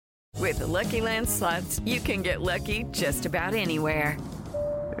With the Lucky Land Slots, you can get lucky just about anywhere.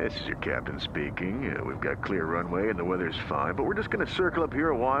 This is your captain speaking. We've got clear runway and the weather's fine, but we're just going to circle up here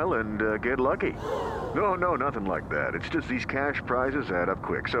a while and get lucky. No, nothing like that. It's just these cash prizes add up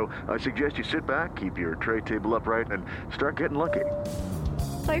quick. So I suggest you sit back, keep your tray table upright, and start getting lucky.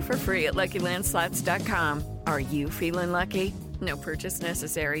 Play for free at LuckyLandSlots.com. Are you feeling lucky? No purchase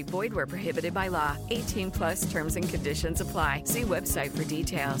necessary. Void where prohibited by law. 18 plus terms and conditions apply. See website for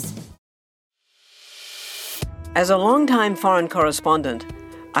details. As a longtime foreign correspondent,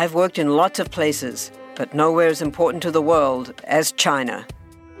 I've worked in lots of places, but nowhere as important to the world as China.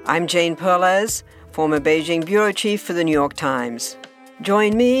 I'm Jane Perlez, former Beijing bureau chief for the New York Times.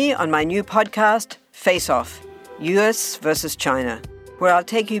 Join me on my new podcast, Face Off, US versus China, where I'll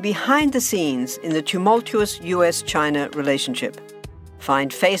take you behind the scenes in the tumultuous US-China relationship.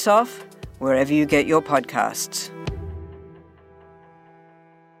 Find Face Off wherever you get your podcasts.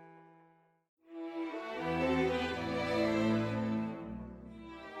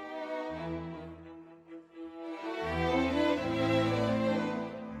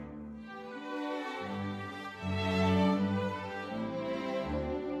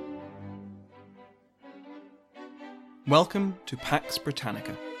 Welcome to Pax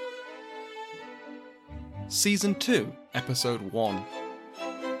Britannica. Season 2, Episode 1.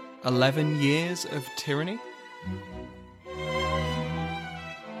 11 Years of Tyranny?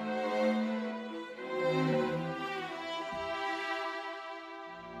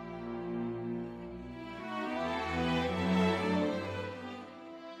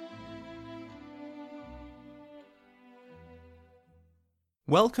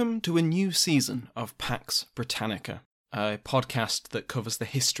 Welcome to a new season of Pax Britannica, a podcast that covers the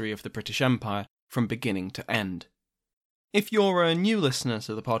history of the British Empire from beginning to end. If you're a new listener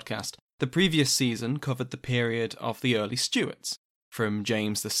to the podcast, the previous season covered the period of the early Stuarts, from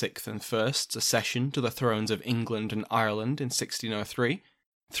James VI and I's accession to the thrones of England and Ireland in 1603,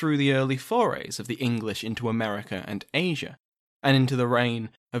 through the early forays of the English into America and Asia, and into the reign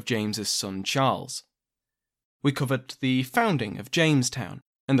of James's son Charles. We covered the founding of Jamestown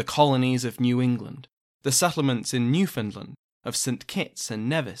and the colonies of New England, the settlements in Newfoundland, of St. Kitts and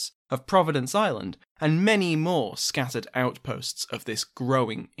Nevis, of Providence Island, and many more scattered outposts of this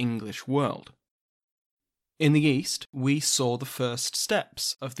growing English world. In the East, we saw the first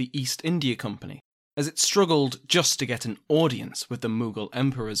steps of the East India Company, as it struggled just to get an audience with the Mughal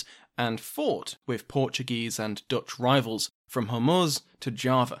emperors and fought with Portuguese and Dutch rivals from Hormuz to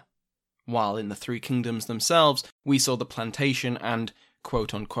Java. While in the Three Kingdoms themselves, we saw the plantation and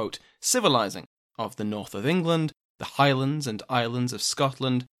quote-unquote civilizing of the north of England, the Highlands and Islands of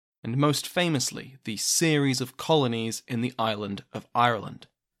Scotland, and most famously, the series of colonies in the island of Ireland.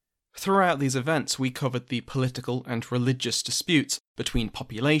 Throughout these events, we covered the political and religious disputes between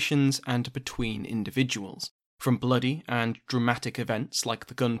populations and between individuals, from bloody and dramatic events like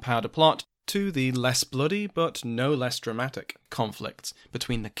the Gunpowder Plot to the less bloody but no less dramatic conflicts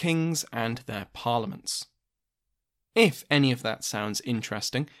between the kings and their parliaments. If any of that sounds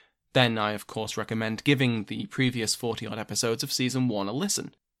interesting, then I of course recommend giving the previous 40-odd episodes of Season 1 a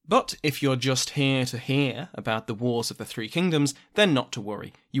listen. But if you're just here to hear about the Wars of the Three Kingdoms, then not to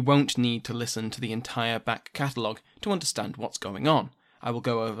worry, you won't need to listen to the entire back catalogue to understand what's going on. I will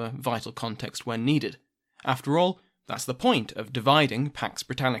go over vital context when needed. After all, that's the point of dividing Pax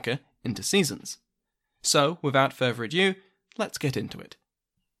Britannica into seasons. So, without further ado, let's get into it.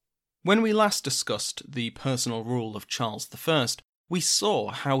 When we last discussed the personal rule of Charles I, we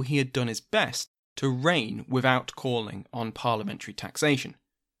saw how he had done his best to reign without calling on parliamentary taxation.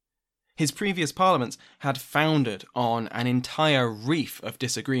 His previous parliaments had foundered on an entire reef of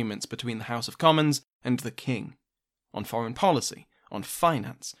disagreements between the House of Commons and the King, on foreign policy, on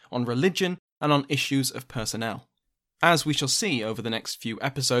finance, on religion, and on issues of personnel. As we shall see over the next few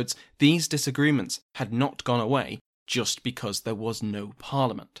episodes, these disagreements had not gone away just because there was no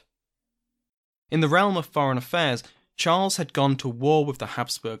parliament. In the realm of foreign affairs, Charles had gone to war with the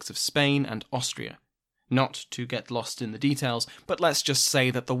Habsburgs of Spain and Austria. Not to get lost in the details, but let's just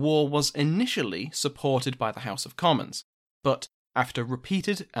say that the war was initially supported by the House of Commons, but after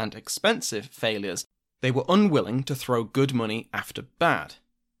repeated and expensive failures, they were unwilling to throw good money after bad.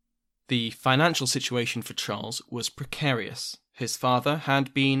 The financial situation for Charles was precarious. His father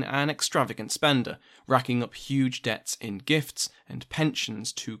had been an extravagant spender, racking up huge debts in gifts and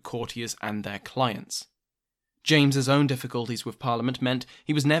pensions to courtiers and their clients. James's own difficulties with Parliament meant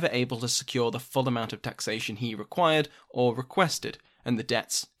he was never able to secure the full amount of taxation he required or requested, and the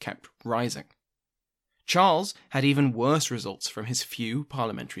debts kept rising. Charles had even worse results from his few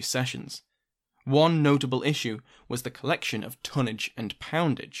parliamentary sessions. One notable issue was the collection of tonnage and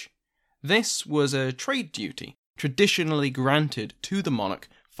poundage. This was a trade duty traditionally granted to the monarch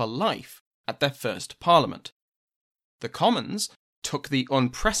for life at their first parliament. The Commons took the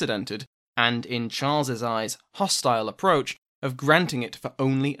unprecedented and, in Charles's eyes, hostile approach of granting it for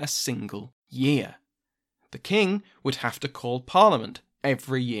only a single year. The king would have to call Parliament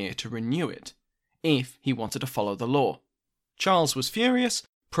every year to renew it, if he wanted to follow the law. Charles was furious,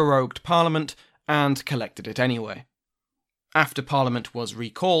 prorogued Parliament, and collected it anyway. After Parliament was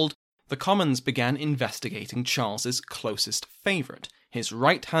recalled, the Commons began investigating Charles's closest favourite, his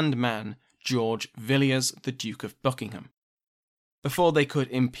right-hand man, George Villiers, the Duke of Buckingham. Before they could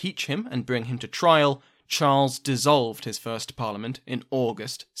impeach him and bring him to trial, Charles dissolved his first Parliament in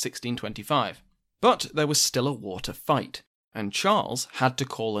August 1625. But there was still a war to fight, and Charles had to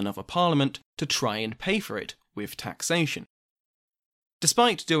call another Parliament to try and pay for it with taxation.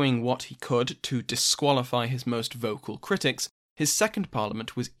 Despite doing what he could to disqualify his most vocal critics, his second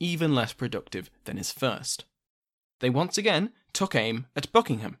Parliament was even less productive than his first. They once again took aim at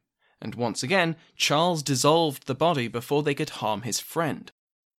Buckingham, and once again Charles dissolved the body before they could harm his friend.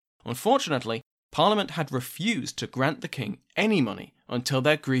 Unfortunately, Parliament had refused to grant the king any money until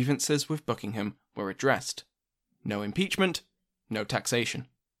their grievances with Buckingham were addressed. No impeachment, no taxation.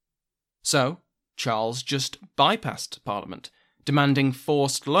 So, Charles just bypassed Parliament, demanding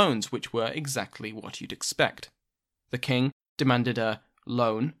forced loans, which were exactly what you'd expect. The king demanded a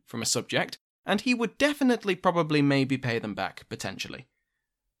loan from a subject, and he would definitely probably maybe pay them back, potentially.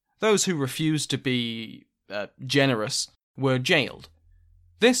 Those who refused to be generous were jailed.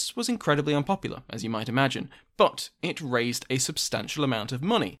 This was incredibly unpopular, as you might imagine, but it raised a substantial amount of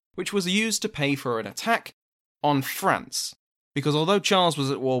money, which was used to pay for an attack on France, because although Charles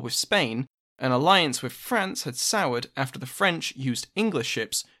was at war with Spain, an alliance with France had soured after the French used English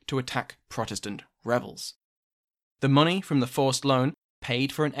ships to attack Protestant rebels. The money from the forced loan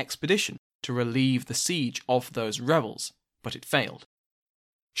paid for an expedition to relieve the siege of those rebels, but it failed.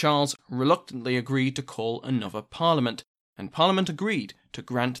 Charles reluctantly agreed to call another Parliament, and Parliament agreed to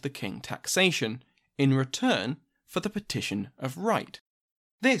grant the king taxation in return for the Petition of Right.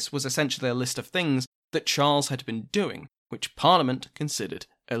 This was essentially a list of things that Charles had been doing, which Parliament considered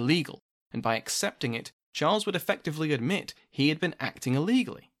illegal, and by accepting it, Charles would effectively admit he had been acting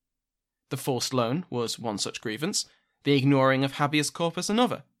illegally. The forced loan was one such grievance, the ignoring of habeas corpus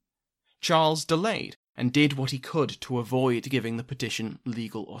another. Charles delayed and did what he could to avoid giving the petition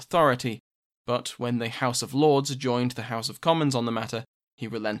legal authority, but when the House of Lords joined the House of Commons on the matter, he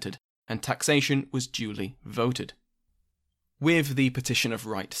relented, and taxation was duly voted. With the Petition of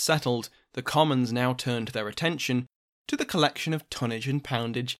Right settled, the Commons now turned their attention to the collection of tonnage and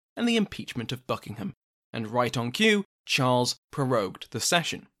poundage and the impeachment of Buckingham, and right on cue, Charles prorogued the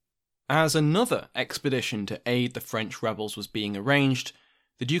session. As another expedition to aid the French rebels was being arranged,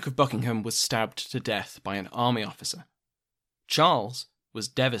 the Duke of Buckingham was stabbed to death by an army officer. Charles was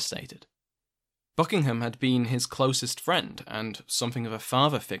devastated. Buckingham had been his closest friend and something of a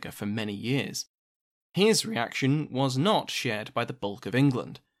father figure for many years. His reaction was not shared by the bulk of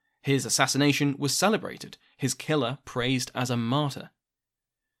England. His assassination was celebrated, his killer praised as a martyr.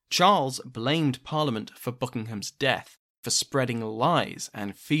 Charles blamed Parliament for Buckingham's death, for spreading lies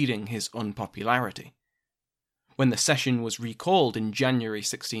and feeding his unpopularity. When the session was recalled in January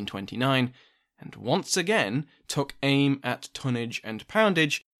 1629, and once again took aim at tonnage and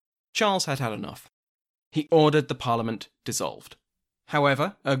poundage, Charles had had enough. He ordered the Parliament dissolved.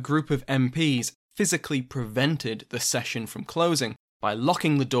 However, a group of MPs physically prevented the session from closing by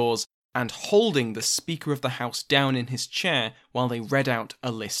locking the doors and holding the Speaker of the House down in his chair while they read out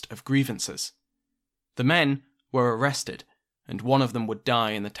a list of grievances. The men were arrested, and one of them would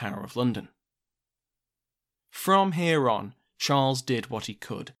die in the Tower of London. From here on, Charles did what he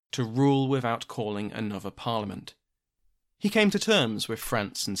could to rule without calling another Parliament. He came to terms with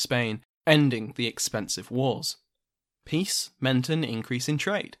France and Spain, ending the expensive wars. Peace meant an increase in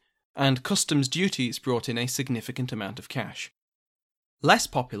trade, and customs duties brought in a significant amount of cash. Less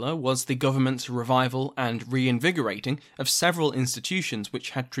popular was the government's revival and reinvigorating of several institutions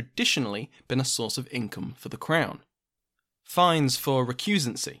which had traditionally been a source of income for the crown. Fines for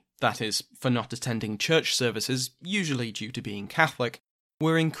recusancy, that is, for not attending church services, usually due to being Catholic,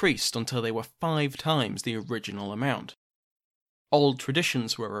 were increased until they were 5 times the original amount. Old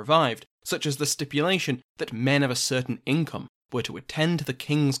traditions were revived, such as the stipulation that men of a certain income were to attend the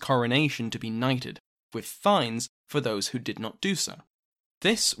king's coronation to be knighted, with fines for those who did not do so.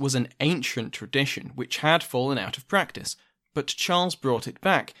 This was an ancient tradition which had fallen out of practice, but Charles brought it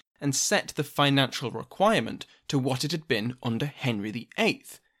back and set the financial requirement to what it had been under Henry VIII,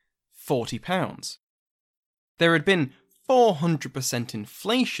 £40. There had been 400%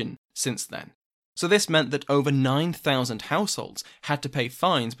 inflation since then. So this meant that over 9,000 households had to pay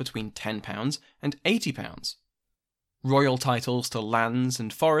fines between £10 and £80. Royal titles to lands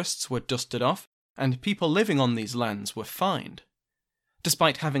and forests were dusted off, and people living on these lands were fined.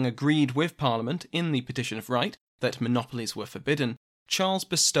 Despite having agreed with Parliament in the Petition of Right that monopolies were forbidden, Charles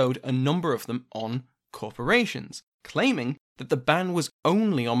bestowed a number of them on corporations, claiming that the ban was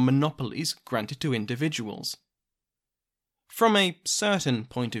only on monopolies granted to individuals. From a certain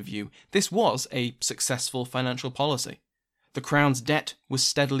point of view, this was a successful financial policy. The Crown's debt was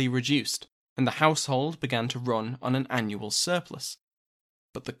steadily reduced, and the household began to run on an annual surplus.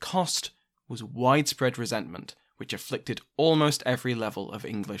 But the cost was widespread resentment, which afflicted almost every level of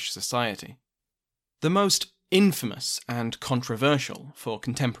English society. The most infamous and controversial for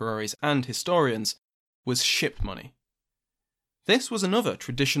contemporaries and historians was ship money. This was another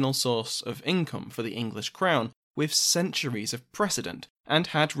traditional source of income for the English crown, with centuries of precedent, and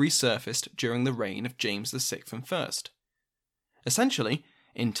had resurfaced during the reign of James VI and I. Essentially,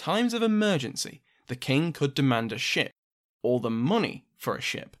 in times of emergency, the king could demand a ship, or the money for a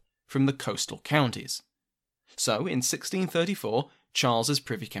ship, from the coastal counties. So, in 1634, Charles's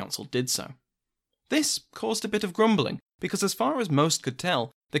Privy Council did so. This caused a bit of grumbling, because as far as most could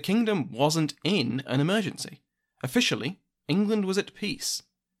tell, the kingdom wasn't in an emergency. Officially, England was at peace.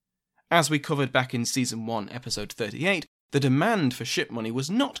 As we covered back in Season 1, Episode 38, the demand for ship money was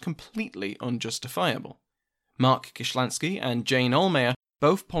not completely unjustifiable. Mark Kishlansky and Jane Olmeyer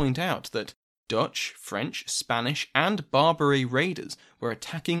both point out that Dutch, French, Spanish, and Barbary raiders were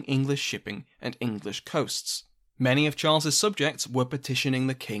attacking English shipping and English coasts. Many of Charles's subjects were petitioning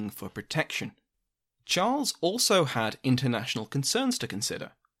the king for protection. Charles also had international concerns to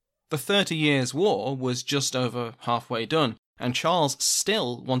consider. The 30 Years' War was just over halfway done, and Charles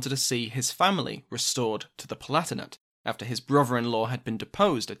still wanted to see his family restored to the Palatinate after his brother-in-law had been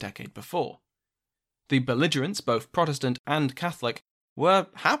deposed a decade before. The belligerents, both Protestant and Catholic, were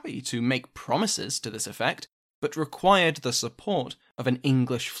happy to make promises to this effect, but required the support of an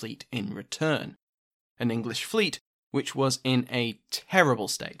English fleet in return. An English fleet which was in a terrible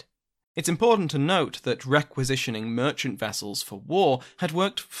state. It's important to note that requisitioning merchant vessels for war had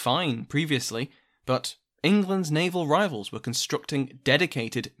worked fine previously, but England's naval rivals were constructing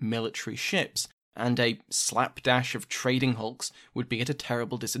dedicated military ships, and a slapdash of trading hulks would be at a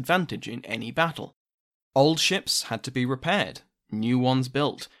terrible disadvantage in any battle. Old ships had to be repaired, new ones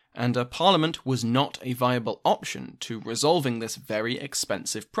built, and a parliament was not a viable option to resolving this very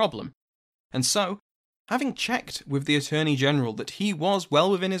expensive problem. And so, having checked with the Attorney General that he was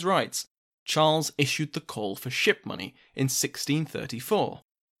well within his rights, Charles issued the call for ship money in 1634.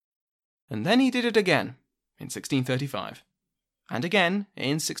 And then he did it again in 1635, and again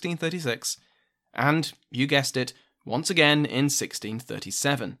in 1636, and, you guessed it, once again in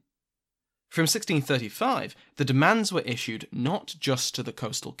 1637. From 1635, the demands were issued not just to the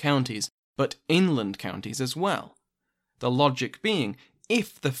coastal counties, but inland counties as well. The logic being,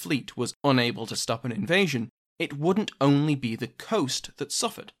 if the fleet was unable to stop an invasion, it wouldn't only be the coast that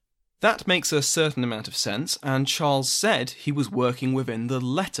suffered. That makes a certain amount of sense, and Charles said he was working within the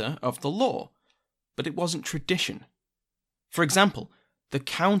letter of the law, but it wasn't tradition. For example, the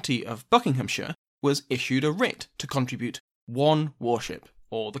county of Buckinghamshire was issued a writ to contribute 1 warship,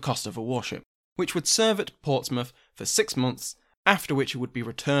 or the cost of a warship, which would serve at Portsmouth for 6 months, after which it would be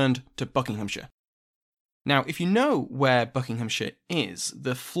returned to Buckinghamshire. Now, if you know where Buckinghamshire is,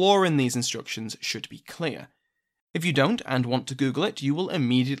 the flaw in these instructions should be clear. If you don't and want to Google it, you will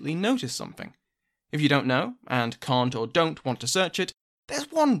immediately notice something. If you don't know, and can't or don't want to search it,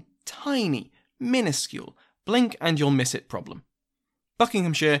 there's one tiny, minuscule, blink and you'll miss it problem.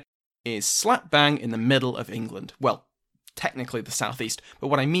 Buckinghamshire is slap bang in the middle of England. Well, technically the southeast, but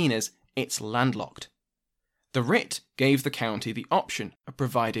what I mean is, it's landlocked. The writ gave the county the option of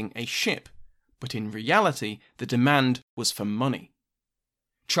providing a ship, but in reality the demand was for money.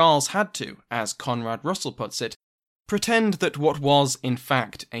 Charles had to, as Conrad Russell puts it, pretend that what was, in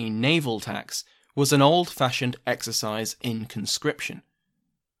fact, a naval tax was an old-fashioned exercise in conscription.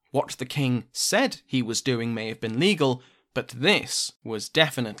 What the king said he was doing may have been legal, but this was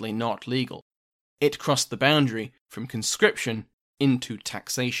definitely not legal. It crossed the boundary from conscription into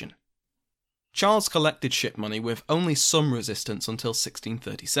taxation. Charles collected ship money with only some resistance until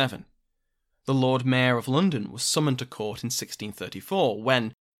 1637. The Lord Mayor of London was summoned to court in 1634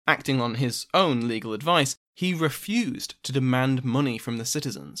 when, acting on his own legal advice, he refused to demand money from the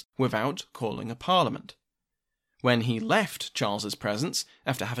citizens without calling a parliament. When he left Charles's presence,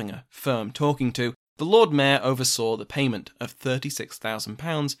 after having a firm talking to, the Lord Mayor oversaw the payment of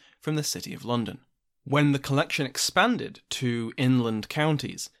 £36,000 from the City of London. When the collection expanded to inland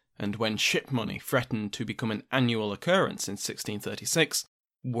counties, and when ship money threatened to become an annual occurrence in 1636,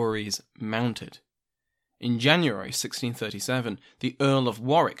 worries mounted. In January 1637, the Earl of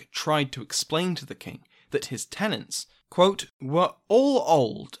Warwick tried to explain to the king that his tenants, quote, were all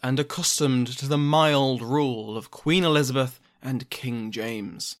old and accustomed to the mild rule of Queen Elizabeth and King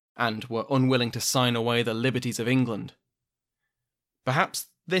James, and were unwilling to sign away the liberties of England. Perhaps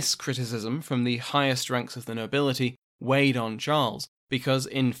this criticism from the highest ranks of the nobility weighed on Charles, because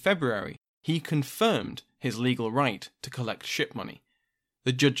in February he confirmed his legal right to collect ship money.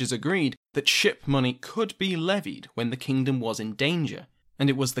 The judges agreed that ship money could be levied when the kingdom was in danger, and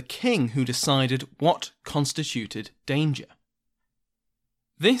it was the king who decided what constituted danger.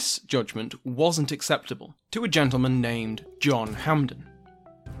 This judgment wasn't acceptable to a gentleman named John Hampden.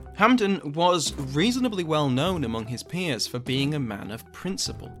 Hampden was reasonably well known among his peers for being a man of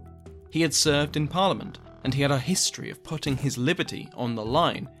principle. He had served in Parliament, and he had a history of putting his liberty on the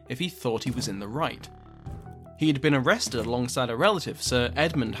line if he thought he was in the right. He had been arrested alongside a relative, Sir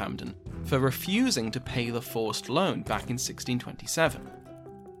Edmund Hampden, for refusing to pay the forced loan back in 1627.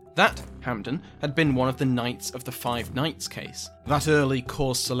 That Hampden had been one of the Knights of the Five Knights case, that early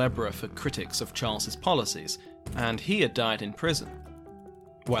cause célèbre for critics of Charles's policies, and he had died in prison.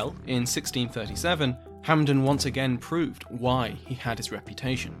 Well, in 1637, Hampden once again proved why he had his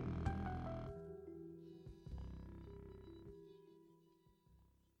reputation.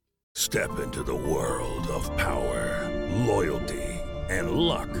 Step into the world of power, loyalty, and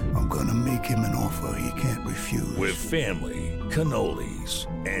luck. I'm gonna make him an offer he can't refuse. With family, cannolis,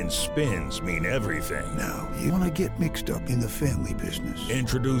 and spins mean everything. Now, you wanna get mixed up in the family business.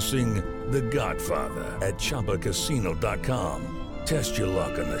 Introducing The Godfather at ChumbaCasino.com. Test your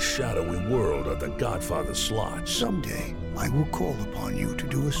luck in the shadowy world of The Godfather slot. Someday, I will call upon you to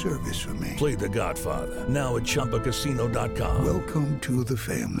do a service for me. Play The Godfather, now at ChumbaCasino.com. Welcome to the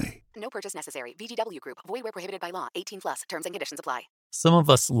family. No purchase necessary. VGW Group. Void where prohibited by law. 18+. Terms and conditions apply. Some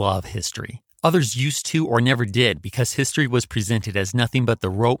of us love history. Others used to or never did because history was presented as nothing but the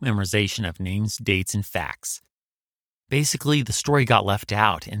rote memorization of names, dates, and facts. Basically, the story got left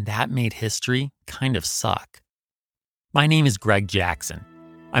out, and that made history kind of suck. My name is Greg Jackson.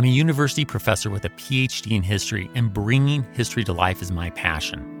 I'm a university professor with a PhD in history, and bringing history to life is my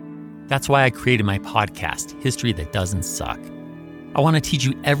passion. That's why I created my podcast, History That Doesn't Suck. I want to teach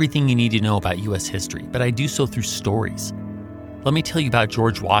you everything you need to know about U.S. history, but I do so through stories. Let me tell you about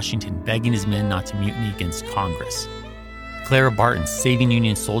George Washington begging his men not to mutiny against Congress, Clara Barton saving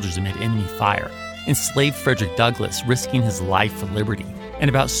Union soldiers amid enemy fire, enslaved Frederick Douglass risking his life for liberty, and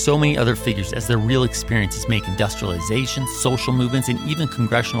about so many other figures as their real experiences make industrialization, social movements, and even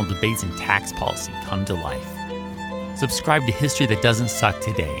congressional debates and tax policy come to life. Subscribe to History That Doesn't Suck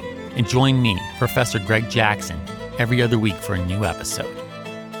today, and join me, Professor Greg Jackson, every other week for a new episode,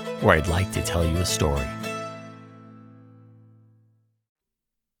 where I'd like to tell you a story.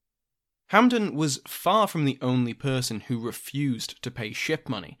 Hampden was far from the only person who refused to pay ship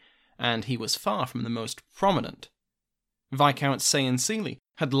money, and he was far from the most prominent. Viscount Say & Seeley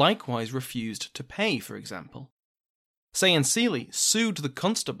had likewise refused to pay, for example. Say & Seeley sued the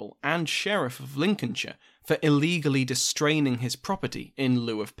constable and sheriff of Lincolnshire for illegally distraining his property in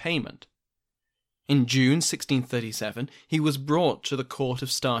lieu of payment. In June 1637, he was brought to the Court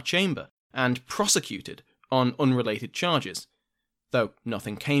of Star Chamber and prosecuted on unrelated charges, though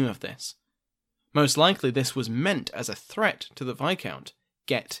nothing came of this. Most likely this was meant as a threat to the Viscount.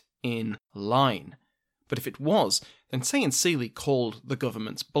 Get in line. But if it was, then Say & Seeley called the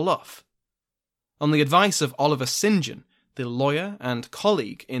government's bluff. On the advice of Oliver St. John, the lawyer and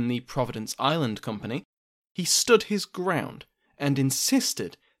colleague in the Providence Island Company, he stood his ground and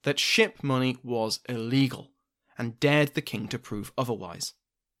insisted that ship money was illegal, and dared the king to prove otherwise.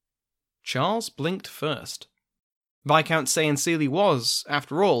 Charles blinked first. Viscount Say & Seeley was,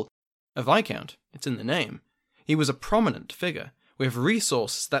 after all, a viscount. It's in the name. He was a prominent figure, with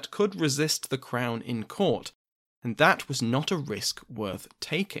resources that could resist the crown in court, and that was not a risk worth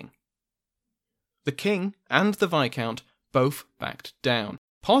taking. The king and the viscount both backed down,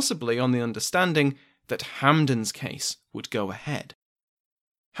 possibly on the understanding that Hampden's case would go ahead.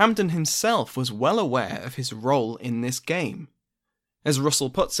 Hampden himself was well aware of his role in this game. As Russell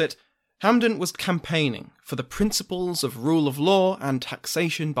puts it, Hampden was campaigning for the principles of rule of law and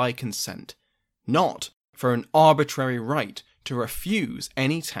taxation by consent, not for an arbitrary right to refuse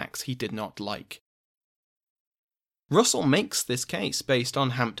any tax he did not like. Russell makes this case based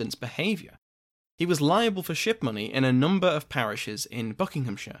on Hampden's behaviour. He was liable for ship money in a number of parishes in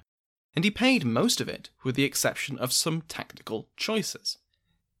Buckinghamshire, and he paid most of it with the exception of some tactical choices.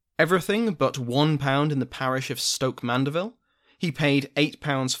 Everything but £1 in the parish of Stoke Mandeville, He paid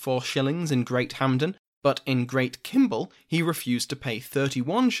 £8 4 shillings in Great Hampden, but in Great Kimble he refused to pay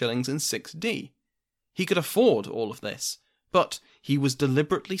 31 shillings in 6d. He could afford all of this, but he was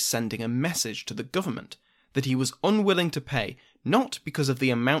deliberately sending a message to the government that he was unwilling to pay, not because of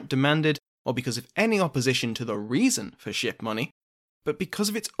the amount demanded or because of any opposition to the reason for ship money, but because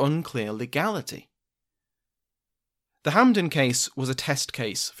of its unclear legality. The Hampden case was a test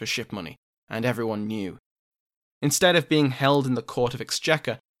case for ship money, and everyone knew. Instead of being held in the Court of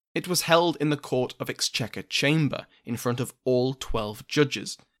Exchequer, it was held in the Court of Exchequer Chamber in front of all 12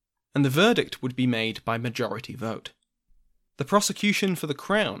 judges, and the verdict would be made by majority vote. The prosecution for the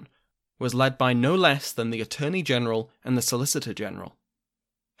Crown was led by no less than the Attorney General and the Solicitor General.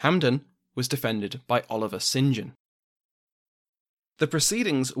 Hampden was defended by Oliver St. John. The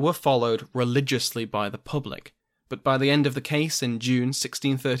proceedings were followed religiously by the public, but by the end of the case in June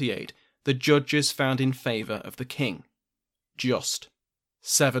 1638, the judges found in favour of the king. Just.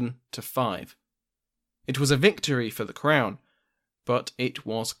 7-5. It was a victory for the Crown, but it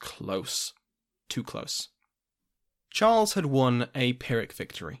was close. Too close. Charles had won a Pyrrhic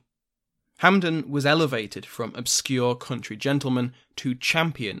victory. Hampden was elevated from obscure country gentleman to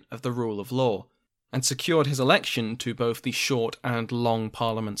champion of the rule of law, and secured his election to both the short and long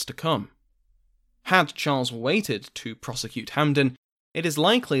parliaments to come. Had Charles waited to prosecute Hampden, it is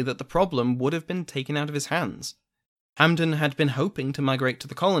likely that the problem would have been taken out of his hands. Hampden had been hoping to migrate to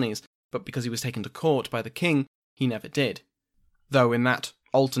the colonies, but because he was taken to court by the king, he never did. Though in that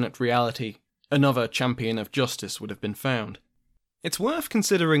alternate reality, another champion of justice would have been found. It's worth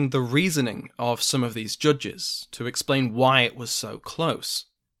considering the reasoning of some of these judges to explain why it was so close.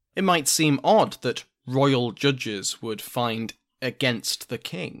 It might seem odd that royal judges would find against the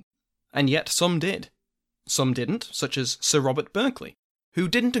king, and yet some did. Some didn't, such as Sir Robert Berkeley, who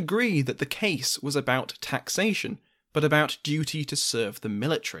didn't agree that the case was about taxation, but about duty to serve the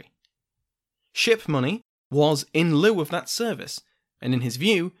military. Ship money was in lieu of that service, and in his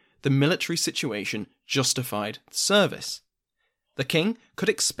view, the military situation justified the service. The king could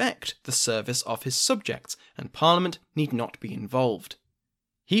expect the service of his subjects, and Parliament need not be involved.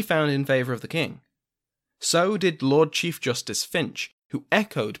 He found in favour of the king. So did Lord Chief Justice Finch, who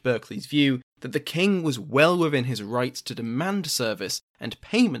echoed Berkeley's view that the king was well within his rights to demand service and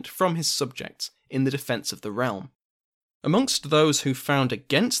payment from his subjects in the defence of the realm. Amongst those who found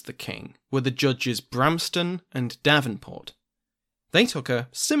against the king were the judges Bramston and Davenport. They took a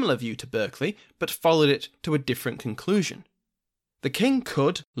similar view to Berkeley, but followed it to a different conclusion. The king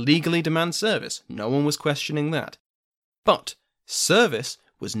could legally demand service, no one was questioning that. But service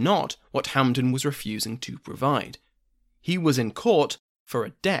was not what Hampden was refusing to provide. He was in court for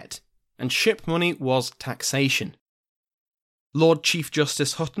a debt, and ship money was taxation. Lord Chief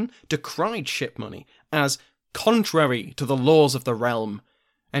Justice Hutton decried ship money as contrary to the laws of the realm,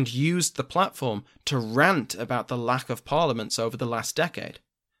 and used the platform to rant about the lack of parliaments over the last decade.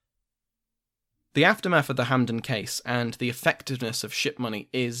 The aftermath of the Hampden case and the effectiveness of ship money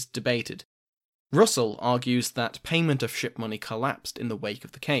is debated. Russell argues that payment of ship money collapsed in the wake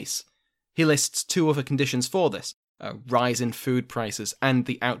of the case. He lists two other conditions for this, a rise in food prices and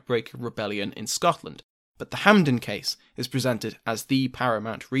the outbreak of rebellion in Scotland, but the Hampden case is presented as the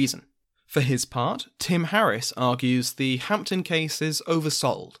paramount reason. For his part, Tim Harris argues the Hampden case is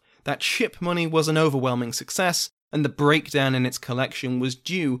oversold, that ship money was an overwhelming success, and the breakdown in its collection was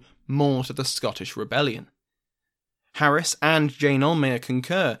due more to the Scottish Rebellion. Harris and Jane Olmeyer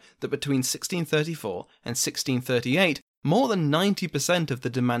concur that between 1634 and 1638, more than 90% of the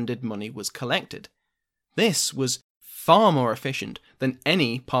demanded money was collected. This was far more efficient than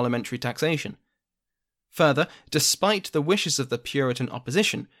any parliamentary taxation. Further, despite the wishes of the Puritan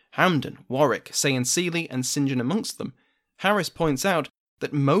opposition, Hampden, Warwick, Say and Seeley, and St. John amongst them, Harris points out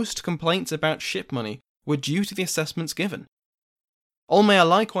that most complaints about ship money were due to the assessments given. Olmeyer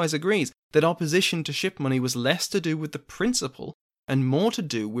likewise agrees that opposition to ship money was less to do with the principle and more to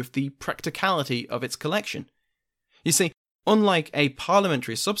do with the practicality of its collection. You see, unlike a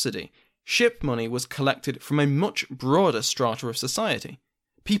parliamentary subsidy, ship money was collected from a much broader strata of society.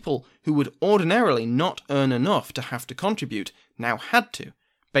 People who would ordinarily not earn enough to have to contribute now had to,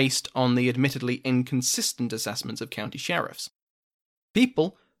 based on the admittedly inconsistent assessments of county sheriffs.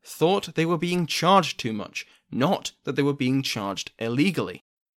 People thought they were being charged too much, not that they were being charged illegally.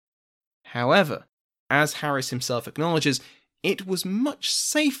 However, as Harris himself acknowledges, it was much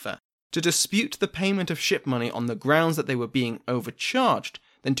safer to dispute the payment of ship money on the grounds that they were being overcharged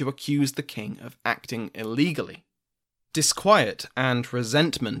than to accuse the king of acting illegally. Disquiet and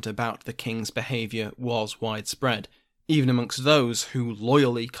resentment about the king's behaviour was widespread, even amongst those who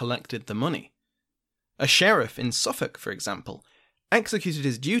loyally collected the money. A sheriff in Suffolk, for example, executed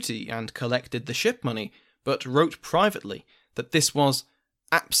his duty and collected the ship money, but wrote privately that this was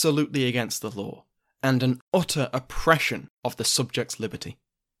absolutely against the law and an utter oppression of the subject's liberty.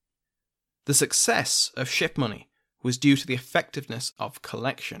 The success of ship money was due to the effectiveness of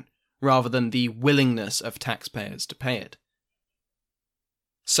collection, rather than the willingness of taxpayers to pay it.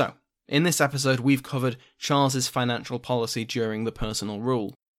 So, in this episode we've covered Charles's financial policy during the personal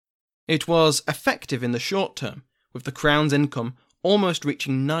rule. It was effective in the short term, with the Crown's income almost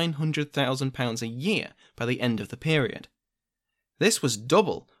reaching £900,000 a year by the end of the period. This was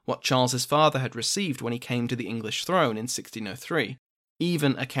double what Charles's father had received when he came to the English throne in 1603,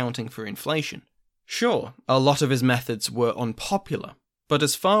 even accounting for inflation. Sure, a lot of his methods were unpopular, but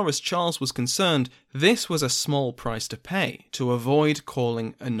as far as Charles was concerned, this was a small price to pay to avoid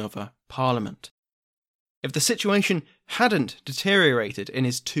calling another parliament. If the situation hadn't deteriorated in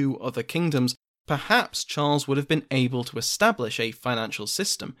his two other kingdoms, perhaps Charles would have been able to establish a financial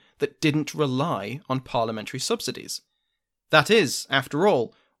system that didn't rely on parliamentary subsidies. That is, after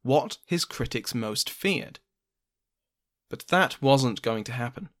all, what his critics most feared. But that wasn't going to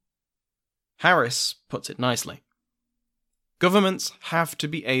happen. Harris puts it nicely. Governments have to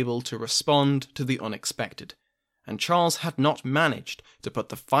be able to respond to the unexpected, and Charles had not managed to put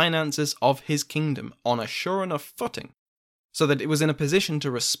the finances of his kingdom on a sure enough footing so that it was in a position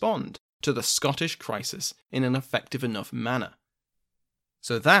to respond to the Scottish crisis in an effective enough manner.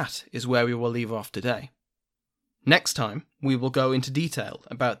 So that is where we will leave off today. Next time, we will go into detail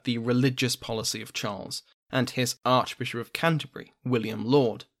about the religious policy of Charles and his Archbishop of Canterbury, William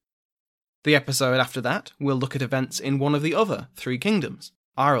Laud. The episode after that will look at events in one of the other three kingdoms,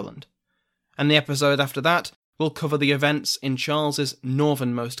 Ireland. And the episode after that will cover the events in Charles's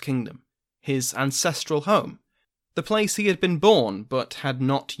northernmost kingdom, his ancestral home, the place he had been born but had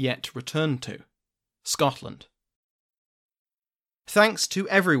not yet returned to, Scotland. Thanks to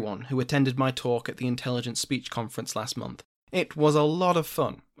everyone who attended my talk at the Intelligent Speech Conference last month. It was a lot of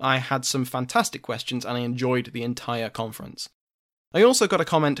fun. I had some fantastic questions and I enjoyed the entire conference. I also got a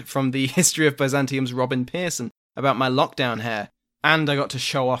comment from the History of Byzantium's Robin Pearson about my lockdown hair, and I got to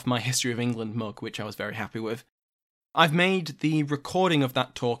show off my History of England mug, which I was very happy with. I've made the recording of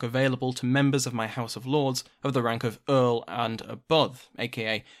that talk available to members of my House of Lords of the rank of Earl and above,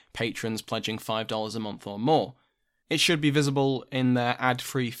 aka patrons pledging $5 a month or more. It should be visible in their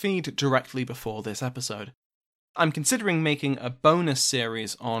ad-free feed directly before this episode. I'm considering making a bonus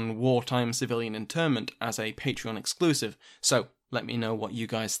series on wartime civilian internment as a Patreon exclusive, so let me know what you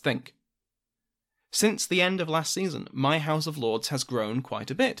guys think. Since the end of last season, my House of Lords has grown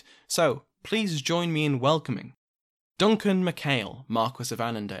quite a bit, so please join me in welcoming Duncan MacHale, Marquess of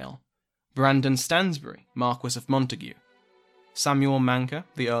Annandale, Brandon Stansbury, Marquess of Montague, Samuel Manker,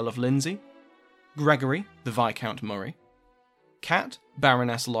 the Earl of Lindsey, Gregory, the Viscount Murray, Kat,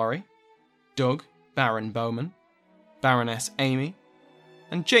 Baroness Laurie, Doug, Baron Bowman, Baroness Amy,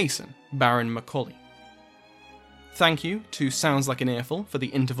 and Jason, Baron Macaulay. Thank you to Sounds Like an Earful for the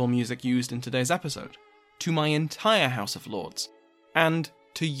interval music used in today's episode, to my entire House of Lords, and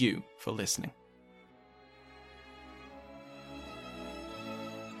to you for listening.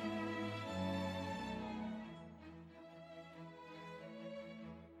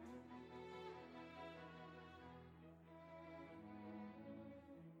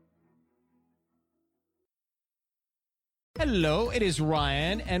 Hello, it is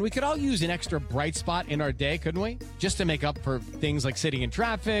Ryan, and we could all use an extra bright spot in our day, couldn't we? Just to make up for things like sitting in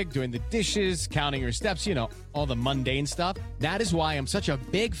traffic, doing the dishes, counting your steps, you know, all the mundane stuff. That is why I'm such a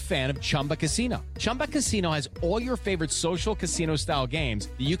big fan of Chumba Casino. Chumba Casino has all your favorite social casino-style games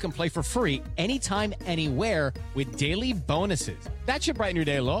that you can play for free anytime, anywhere with daily bonuses. That should brighten your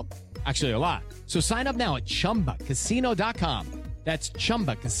day a little. Actually, a lot. So sign up now at ChumbaCasino.com. That's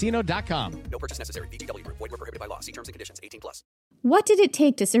ChumbaCasino.com. No purchase necessary. VGW Group. Void where prohibited by law. See terms and conditions. 18+. What did it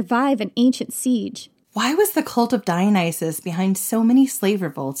take to survive an ancient siege? Why was the cult of Dionysus behind so many slave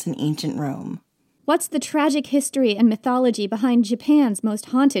revolts in ancient Rome? What's the tragic history and mythology behind Japan's most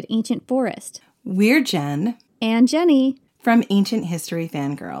haunted ancient forest? We're Jen. And Jenny. From Ancient History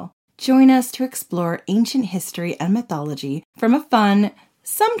Fangirl. Join us to explore ancient history and mythology from a fun,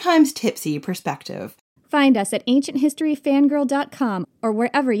 sometimes tipsy perspective. Find us at ancienthistoryfangirl.com or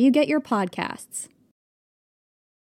wherever you get your podcasts.